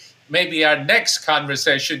today, maybe our next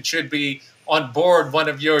conversation should be on board one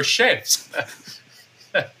of your ships.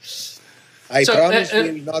 I promise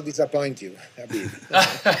we will not disappoint you, Abid.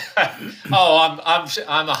 Oh, I'm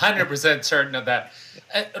 100% certain of that.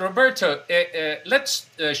 Roberto, let's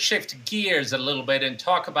shift gears a little bit and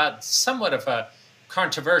talk about somewhat of a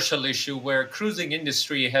controversial issue where cruising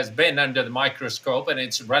industry has been under the microscope, and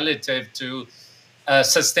it's relative to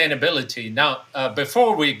sustainability. Now,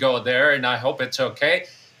 before we go there, and I hope it's okay,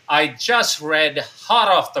 I just read hot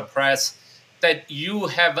off the press that you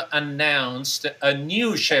have announced a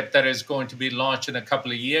new ship that is going to be launched in a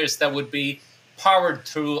couple of years that would be powered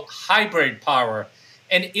through hybrid power,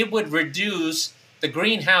 and it would reduce the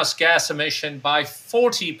greenhouse gas emission by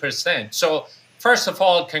 40%. So first of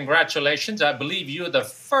all, congratulations. I believe you're the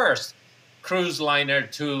first cruise liner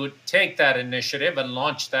to take that initiative and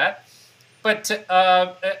launch that. But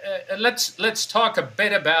let's talk a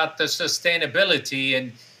bit about the sustainability,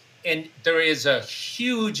 and there is a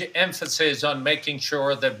huge emphasis on making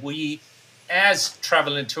sure that we, as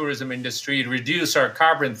travel and tourism industry, reduce our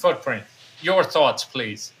carbon footprint. Your thoughts,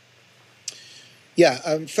 please.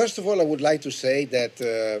 Yeah, first of all, I would like to say that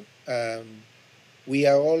we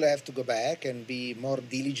all have to go back and be more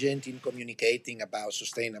diligent in communicating about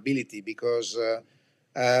sustainability, because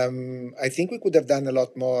I think we could have done a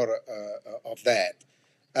lot more of that.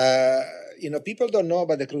 People don't know,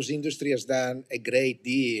 but the cruise industry has done a great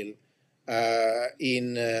deal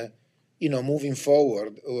in moving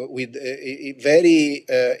forward with very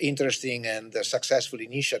interesting and successful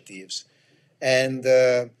initiatives. And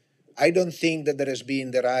I don't think that there has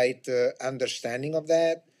been the right understanding of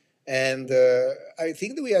that. And I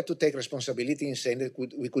think that we have to take responsibility in saying that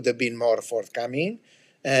we could have been more forthcoming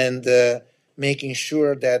and making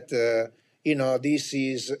sure that this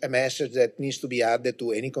is a message that needs to be added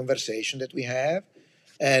to any conversation that we have,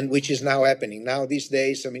 and which is now happening. Now, these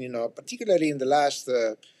days, particularly in the last,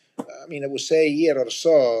 I would say a year or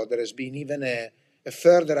so, there has been even a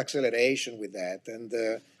further acceleration with that.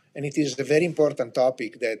 And it is a very important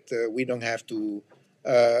topic that we don't have to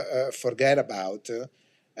forget about.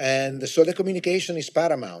 And so the communication is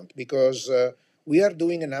paramount, because we are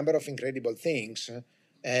doing a number of incredible things,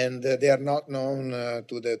 and they are not known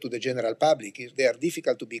to the general public. They are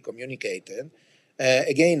difficult to be communicated.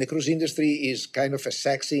 Again, the cruise industry is kind of a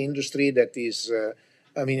sexy industry that is,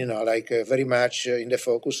 very much in the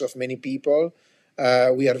focus of many people.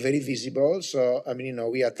 We are very visible, so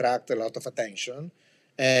we attract a lot of attention,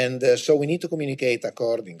 and so we need to communicate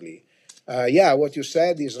accordingly. What you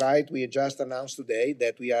said is right. We just announced today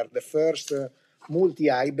that we are the first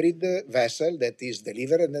multi-hybrid vessel that is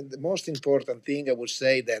delivered. And the most important thing, I would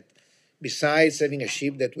say, that besides having a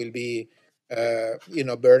ship that will be,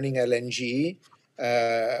 burning LNG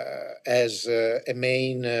as a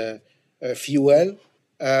main fuel,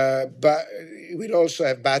 but it will also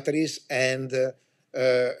have batteries and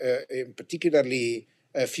particularly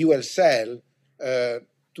a fuel cell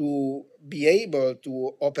to be able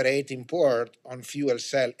to operate in port on fuel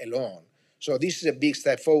cell alone. So this is a big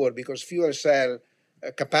step forward, because fuel cell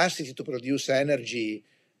capacity to produce energy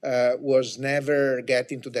was never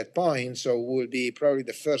getting to that point. So we'll be probably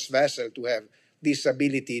the first vessel to have this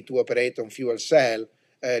ability to operate on fuel cell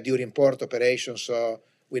during port operations, so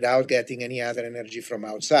without getting any other energy from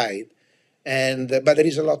outside. But there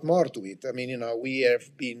is a lot more to it. We have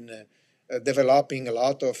been developing a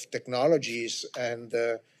lot of technologies, and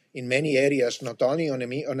in many areas, not only on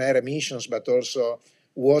air emissions, but also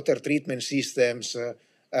water treatment systems,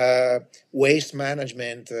 waste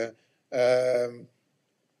management, the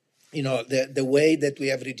way that we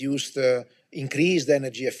have increased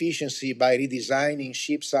energy efficiency by redesigning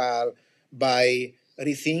ship's hull, by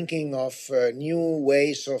rethinking of new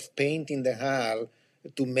ways of painting the hull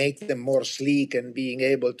to make them more sleek and being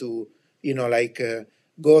able to,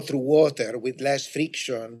 go through water with less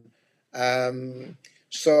friction.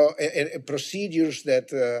 Procedures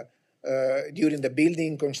that during the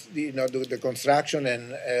building, the construction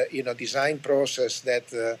and design process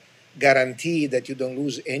that guarantee that you don't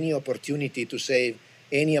lose any opportunity to save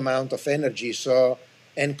any amount of energy.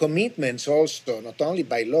 And commitments also, not only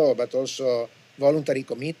by law, but also voluntary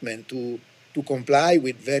commitment to comply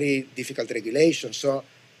with very difficult regulations. So,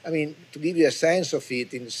 to give you a sense of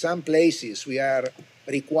it, in some places we are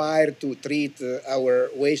required to treat our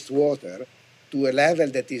wastewater to a level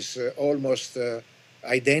that is almost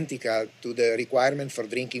identical to the requirement for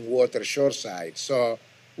drinking water shoreside. So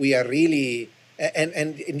we are really,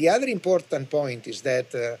 and the other important point is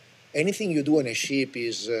that anything you do on a ship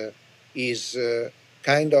is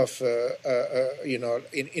kind of,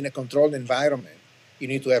 in a controlled environment. You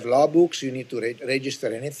need to have law books. You need to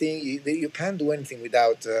register anything. You can't do anything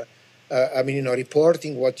without,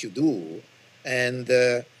 reporting what you do, and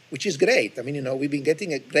which is great. I mean, we've been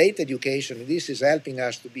getting a great education. This is helping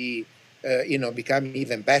us to be, become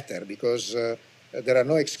even better because there are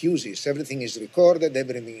no excuses. Everything is recorded.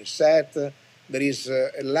 Everything is set. There is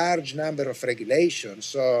a large number of regulations.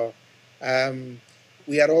 So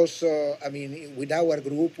we are also, with our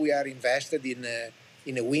group, we are invested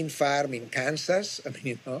in a wind farm in Kansas.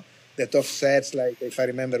 That offsets, like, if I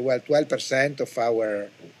remember well, 12% of our,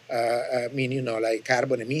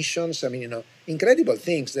 carbon emissions. Incredible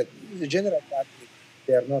things that the general public,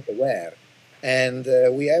 they are not aware. And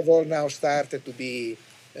we have all now started to be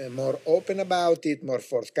more open about it, more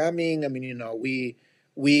forthcoming.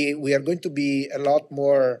 We are going to be a lot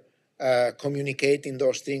more communicating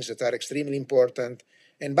those things that are extremely important.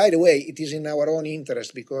 And by the way, it is in our own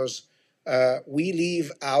interest because we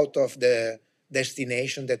live out of the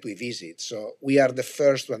destination that we visit. So we are the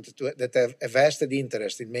first ones that have a vested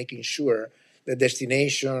interest in making sure the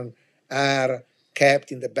destination are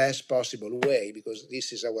kept in the best possible way, because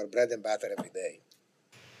this is our bread and butter every day.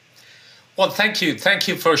 Well, thank you. Thank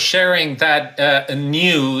you for sharing that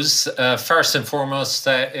news, first and foremost,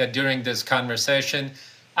 during this conversation.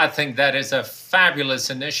 I think that is a fabulous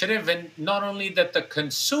initiative. And not only that the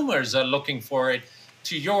consumers are looking for it,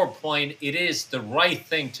 to your point, it is the right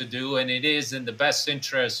thing to do, and it is in the best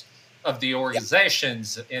interest of the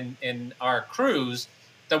organizations in our crews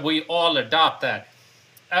that we all adopt that.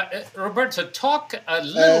 Roberto, talk a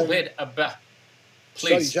little bit about,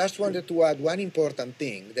 please. Sorry, just wanted to add one important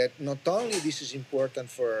thing, that not only this is important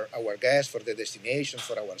for our guests, for the destination,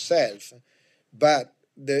 for ourselves, but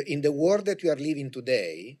in the world that we are living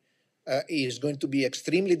today, is going to be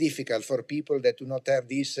extremely difficult for people that do not have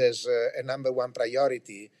this as a number one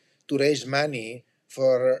priority to raise money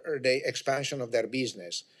for the expansion of their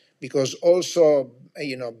business. Because also,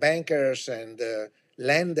 bankers and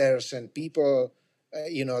lenders and people,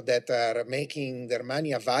 that are making their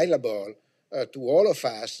money available to all of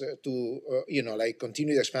us to,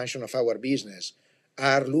 continue the expansion of our business,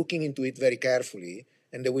 are looking into it very carefully,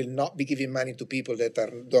 and they will not be giving money to people that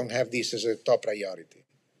don't have this as a top priority.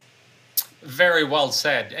 Very well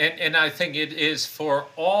said. And I think it is for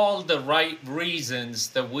all the right reasons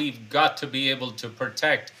that we've got to be able to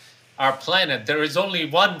protect our planet. There is only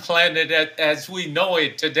one planet as we know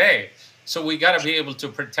it today. So we got to be able to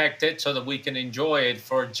protect it so that we can enjoy it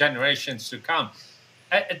for generations to come.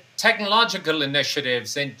 Technological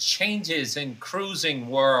initiatives and changes in cruising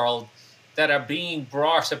world that are being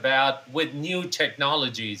brought about with new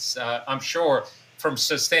technologies. I'm sure from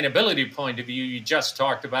sustainability point of view, you just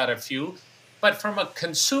talked about a few, but from a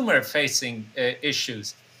consumer-facing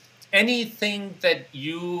issues, anything that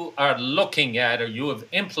you are looking at or you have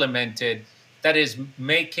implemented that is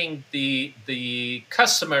making the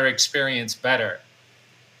customer experience better?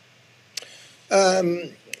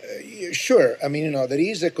 Sure. There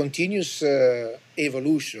is a continuous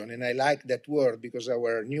evolution, and I like that word because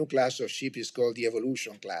our new class of ship is called the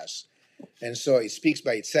Evolution class, and so it speaks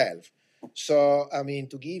by itself. So,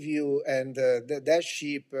 to give you, and that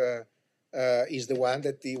ship is the one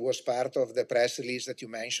that was part of the press release that you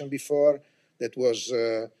mentioned before, that was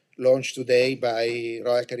launched today by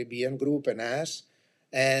Royal Caribbean Group and us.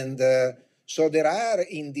 And so there are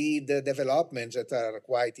indeed developments that are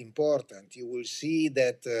quite important. You will see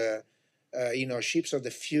that, ships of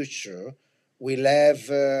the future will have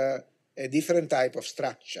a different type of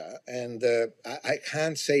structure. And I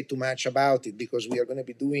can't say too much about it because we are going to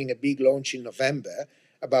be doing a big launch in November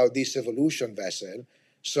about this Evolution vessel.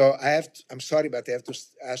 So I'm sorry, but I have to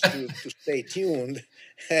ask you to stay tuned,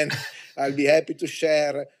 and I'll be happy to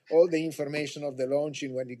share all the information of the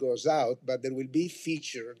launching when it goes out. But there will be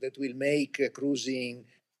features that will make cruising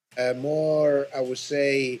more, I would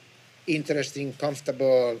say, interesting,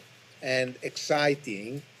 comfortable, and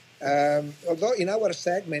exciting. Although in our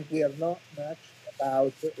segment, we are not much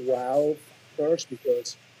about wow first,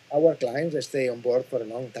 because our clients, they stay on board for a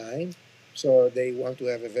long time. So they want to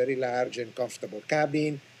have a very large and comfortable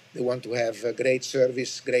cabin. They want to have a great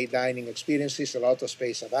service, great dining experiences, a lot of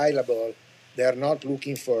space available. They are not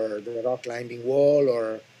looking for the rock climbing wall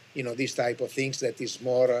or, these type of things that is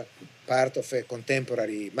more part of a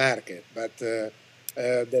contemporary market. But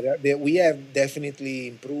we have definitely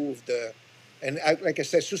improved. And like I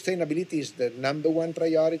said, sustainability is the number one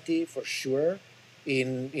priority for sure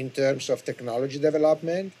in terms of technology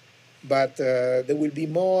development. But there will be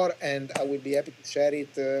more, and I will be happy to share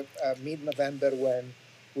it mid-November when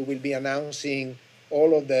we will be announcing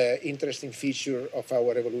all of the interesting features of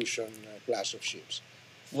our Evolution class of ships.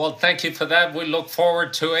 Well, thank you for that. We look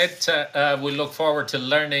forward to it. We look forward to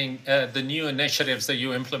learning the new initiatives that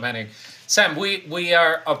you're implementing. Sam, we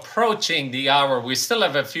are approaching the hour. We still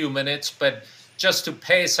have a few minutes, but just to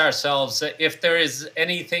pace ourselves, if there is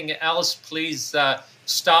anything else, please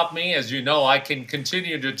stop me. As you know, I can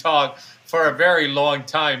continue to talk for a very long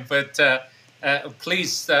time, but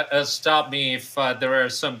please stop me if there are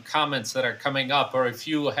some comments that are coming up, or if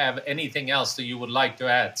you have anything else that you would like to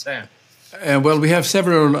add, Sam. Well, we have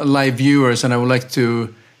several live viewers, and I would like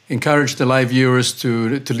to encourage the live viewers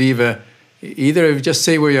to leave either just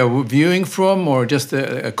say where you're viewing from, or just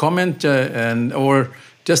a comment, or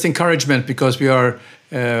just encouragement, because we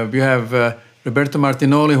have Roberto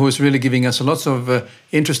Martinoli, who is really giving us lots of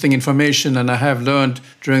interesting information, and I have learned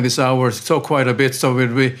during this hour quite a bit. So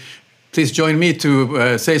please join me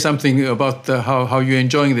to say something about how you're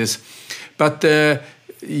enjoying this. But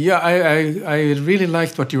yeah, I really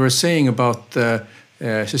liked what you were saying about the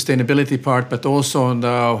sustainability part, but also on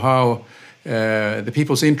how the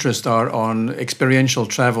people's interests are on experiential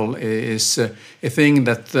travel is a thing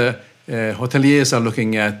that hoteliers are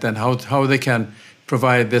looking at, and how they can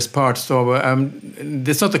provide this part. So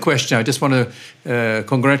that's not the question. I just want to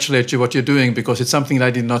congratulate you what you're doing, because it's something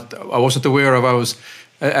that I wasn't aware of. I was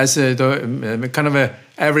as kind of a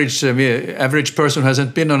average person who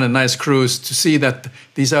hasn't been on a nice cruise, to see that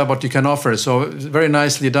these are what you can offer. So very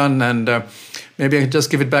nicely done, and maybe I can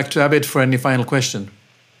just give it back to Abid for any final question.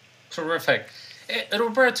 Terrific.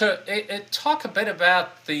 Roberto, talk a bit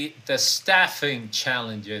about the staffing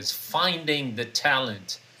challenges, finding the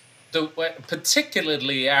talent.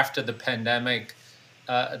 Particularly after the pandemic,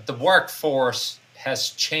 the workforce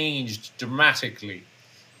has changed dramatically.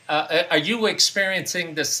 Are you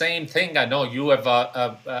experiencing the same thing? I know you have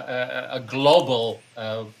a global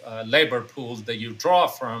labor pool that you draw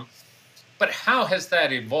from, but how has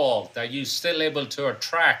that evolved? Are you still able to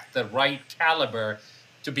attract the right caliber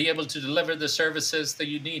to be able to deliver the services that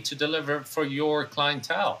you need to deliver for your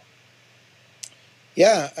clientele?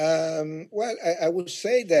 Yeah, well, I would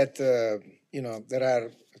say that there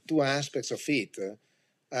are two aspects of it.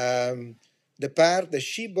 The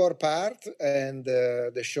shipboard part and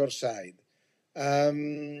the shore side.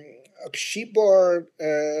 Shipboard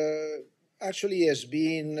actually has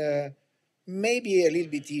been maybe a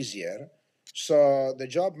little bit easier. So the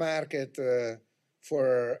job market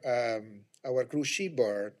for our cruise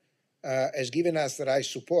shipboard has given us the right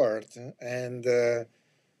support, and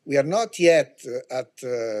we are not yet at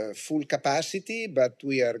full capacity, but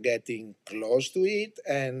we are getting close to it,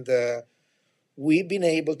 and we've been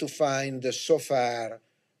able to find so far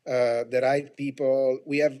the right people.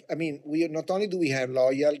 We not only do we have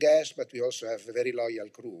loyal guests, but we also have a very loyal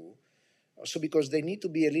crew. Also, because they need to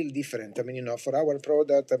be a little different. For our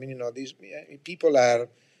product, these people are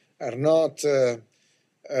not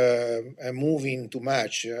moving too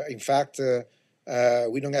much. In fact,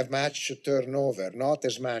 we don't have much turnover, not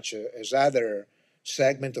as much as other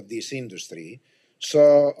segment of this industry.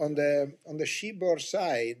 So on the shipboard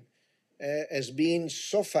side, has been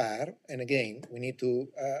so far, and again, we need to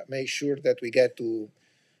make sure that we get to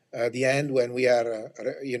the end when we are,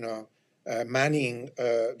 manning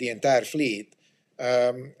the entire fleet.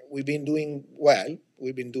 We've been doing well.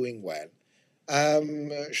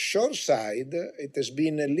 Shore side, it has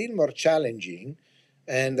been a little more challenging,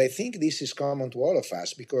 and I think this is common to all of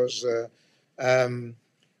us, because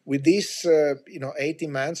with this,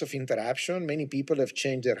 18 months of interruption, many people have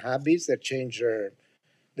changed their habits, they've changed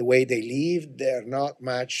the way they live. They're not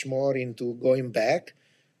much more into going back.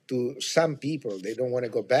 To some people, they don't want to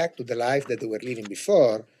go back to the life that they were living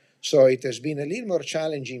before. So it has been a little more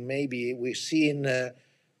challenging. Maybe we've seen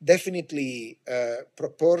definitely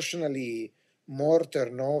proportionally more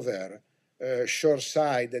turnover shore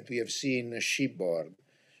side that we have seen shipboard.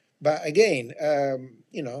 But again,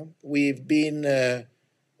 we've been,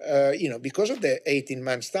 because of the 18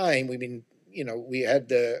 months time, we've been, we had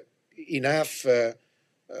enough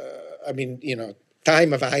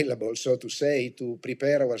time available, so to say, to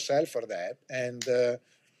prepare ourselves for that, and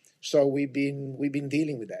so we've been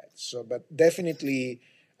dealing with that. So, but definitely,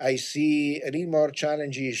 I see a little more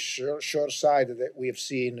challenges shore side that we have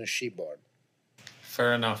seen shipboard.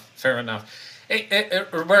 Fair enough.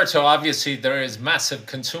 Roberto, obviously there is massive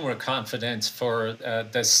consumer confidence for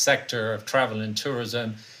this sector of travel and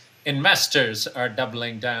tourism. Investors are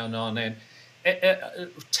doubling down on it.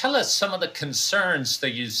 Tell us some of the concerns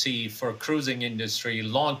that you see for cruising industry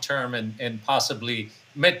long-term and possibly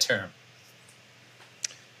mid-term.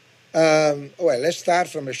 Well, let's start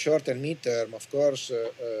from a short and mid-term. Of course,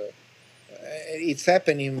 it's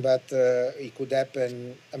happening, but it could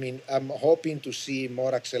happen. I'm hoping to see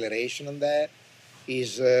more acceleration on that.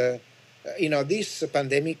 is, this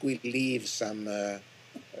pandemic will leave some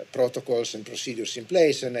protocols and procedures in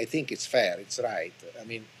place, and I think it's fair, it's right. I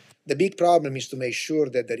mean, the big problem is to make sure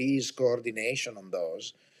that there is coordination on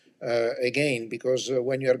those. Again, because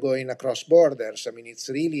when you are going across borders, I mean, it's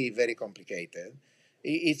really very complicated.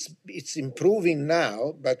 It's improving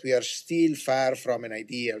now, but we are still far from an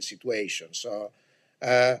ideal situation. So,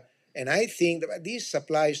 and I think that this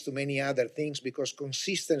applies to many other things because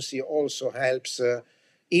consistency also helps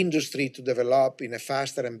industry to develop in a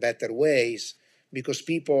faster and better ways because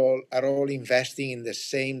people are all investing in the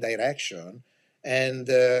same direction and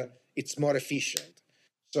it's more efficient.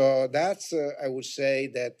 So that's, I would say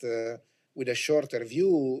that with a shorter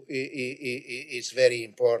view, it's very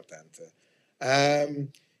important.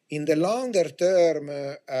 In the longer term,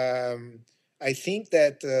 I think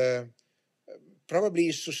that probably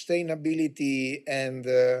sustainability and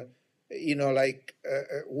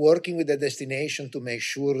working with the destination to make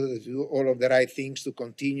sure that do all of the right things to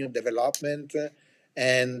continue development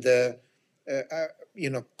and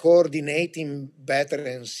coordinating better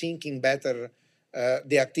and syncing better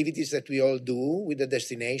the activities that we all do with the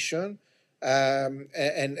destination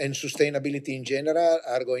and sustainability in general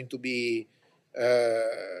are going to be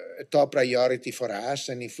a top priority for us.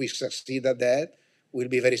 And if we succeed at that, we'll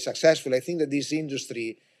be very successful. I think that this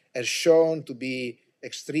industry has shown to be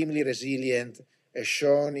extremely resilient, has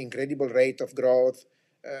shown incredible rate of growth.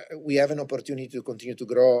 We have an opportunity to continue to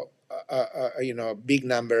grow, big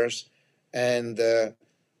numbers, and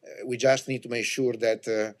we just need to make sure that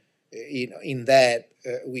in that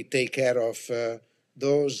we take care of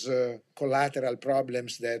those collateral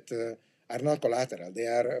problems that are not collateral; they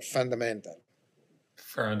are fundamental.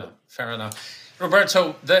 Fair enough. Fair enough.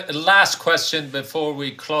 Roberto, the last question before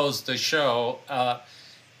we close the show.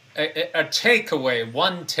 A takeaway,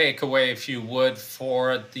 one takeaway, if you would,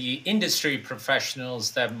 for the industry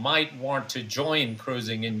professionals that might want to join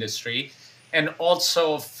cruising industry, and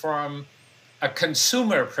also from a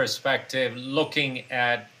consumer perspective, looking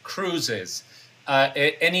at cruises.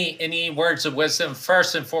 Any words of wisdom,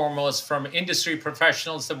 first and foremost, from industry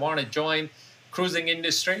professionals that want to join cruising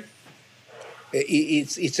industry?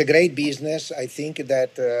 It's a great business. I think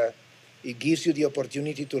that it gives you the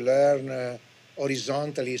opportunity to learn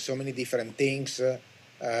horizontally so many different things.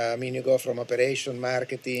 You go from operation,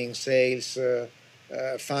 marketing, sales,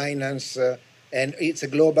 finance, and it's a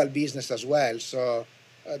global business as well. So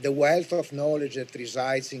the wealth of knowledge that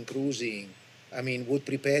resides in cruising, would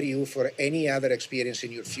prepare you for any other experience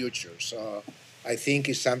in your future. So I think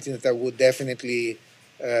it's something that I would definitely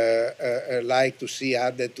like to see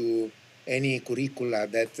added to any curricula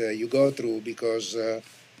that you go through because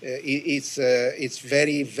it's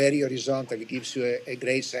very, very horizontal. It gives you a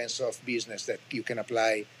great sense of business that you can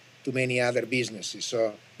apply to many other businesses. So,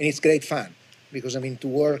 and it's great fun because to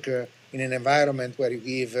work in an environment where you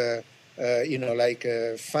give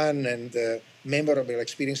fun and memorable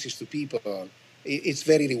experiences to people, it's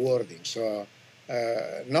very rewarding. So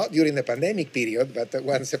not during the pandemic period, but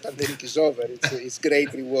once the pandemic is over, it's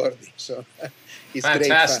great rewarding. So it's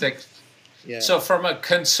fantastic. Great fun. Yeah. So from a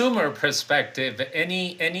consumer perspective,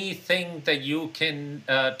 anything that you can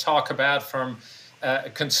talk about from a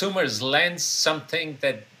consumer's lens, something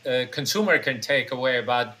that a consumer can take away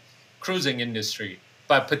about cruising industry,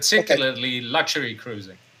 but particularly luxury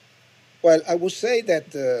cruising? Well, I would say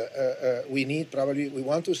that we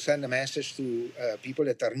want to send a message to people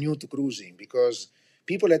that are new to cruising, because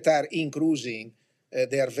people that are in cruising,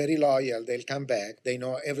 they are very loyal, they'll come back, they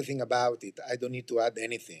know everything about it, I don't need to add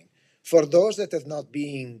anything. For those that have not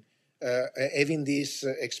been having this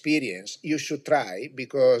experience, you should try,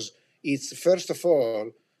 because it's, first of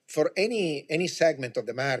all, for any segment of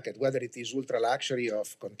the market, whether it is ultra luxury or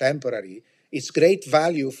contemporary, it's great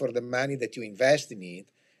value for the money that you invest in it.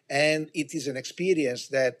 And it is an experience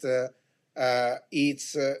that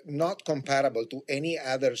it's not comparable to any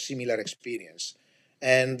other similar experience.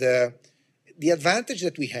 And the advantage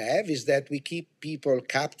that we have is that we keep people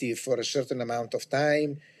captive for a certain amount of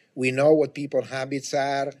time. We know what people's habits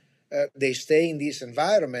are. They stay in this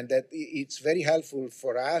environment that it's very helpful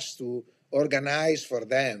for us to organize for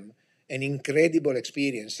them an incredible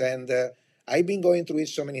experience. And I've been going through it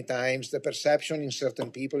so many times. The perception in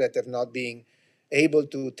certain people that have not been able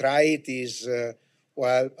to try it is,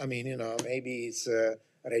 maybe it's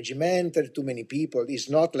regimental, too many people. It's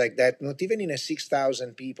not like that, not even in a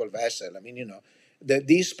 6,000 people vessel.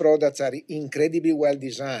 These products are incredibly well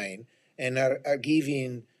designed and are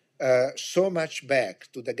giving so much back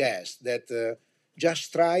to the guest that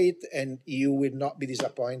just try it and you will not be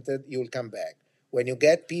disappointed. You will come back. When you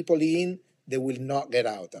get people in, they will not get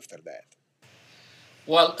out after that.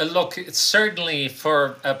 Well, look, it's certainly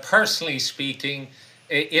for personally speaking,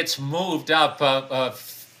 it's moved up a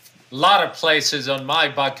lot of places on my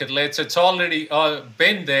bucket list. It's already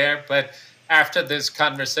been there, but after this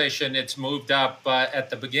conversation, it's moved up at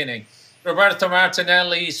the beginning. Roberto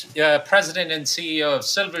Martinelli, President and CEO of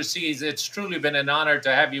Silverseas, it's truly been an honor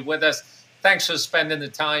to have you with us. Thanks for spending the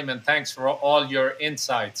time and thanks for all your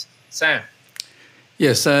insights. Sam.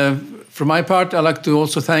 Yes, for my part, I'd like to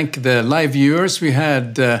also thank the live viewers. We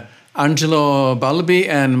had Angelo Balbi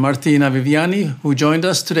and Martina Viviani who joined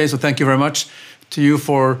us today, so thank you very much to you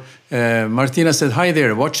for... Martina said, hi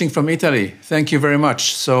there, watching from Italy. Thank you very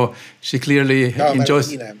much. So she clearly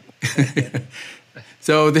enjoys...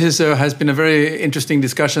 So this has been a very interesting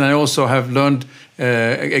discussion. I also have learned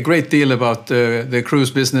a great deal about the cruise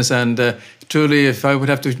business, and truly, if I would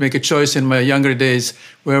have to make a choice in my younger days,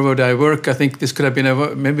 where would I work? I think this could have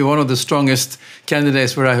been maybe one of the strongest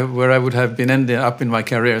candidates where I would have been ending up in my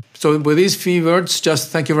career. So with these few words, just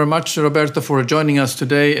thank you very much, Roberto, for joining us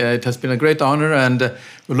today. It has been a great honor, and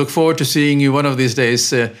we look forward to seeing you one of these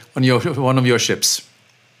days on one of your ships.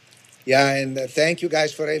 Yeah, and thank you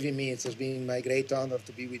guys for having me. It has been my great honor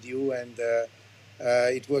to be with you, and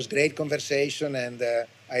it was great conversation, and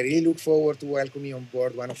I really look forward to welcoming you on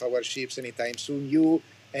board one of our ships anytime soon. You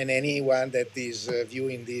and anyone that is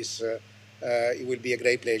viewing this, it will be a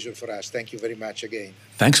great pleasure for us. Thank you very much again.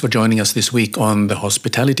 Thanks for joining us this week on the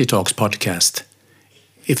Hospitality Talks podcast.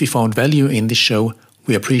 If you found value in this show,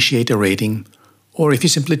 we appreciate a rating, or if you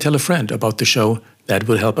simply tell a friend about the show, that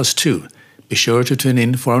will help us too. Be sure to tune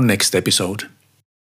in for our next episode.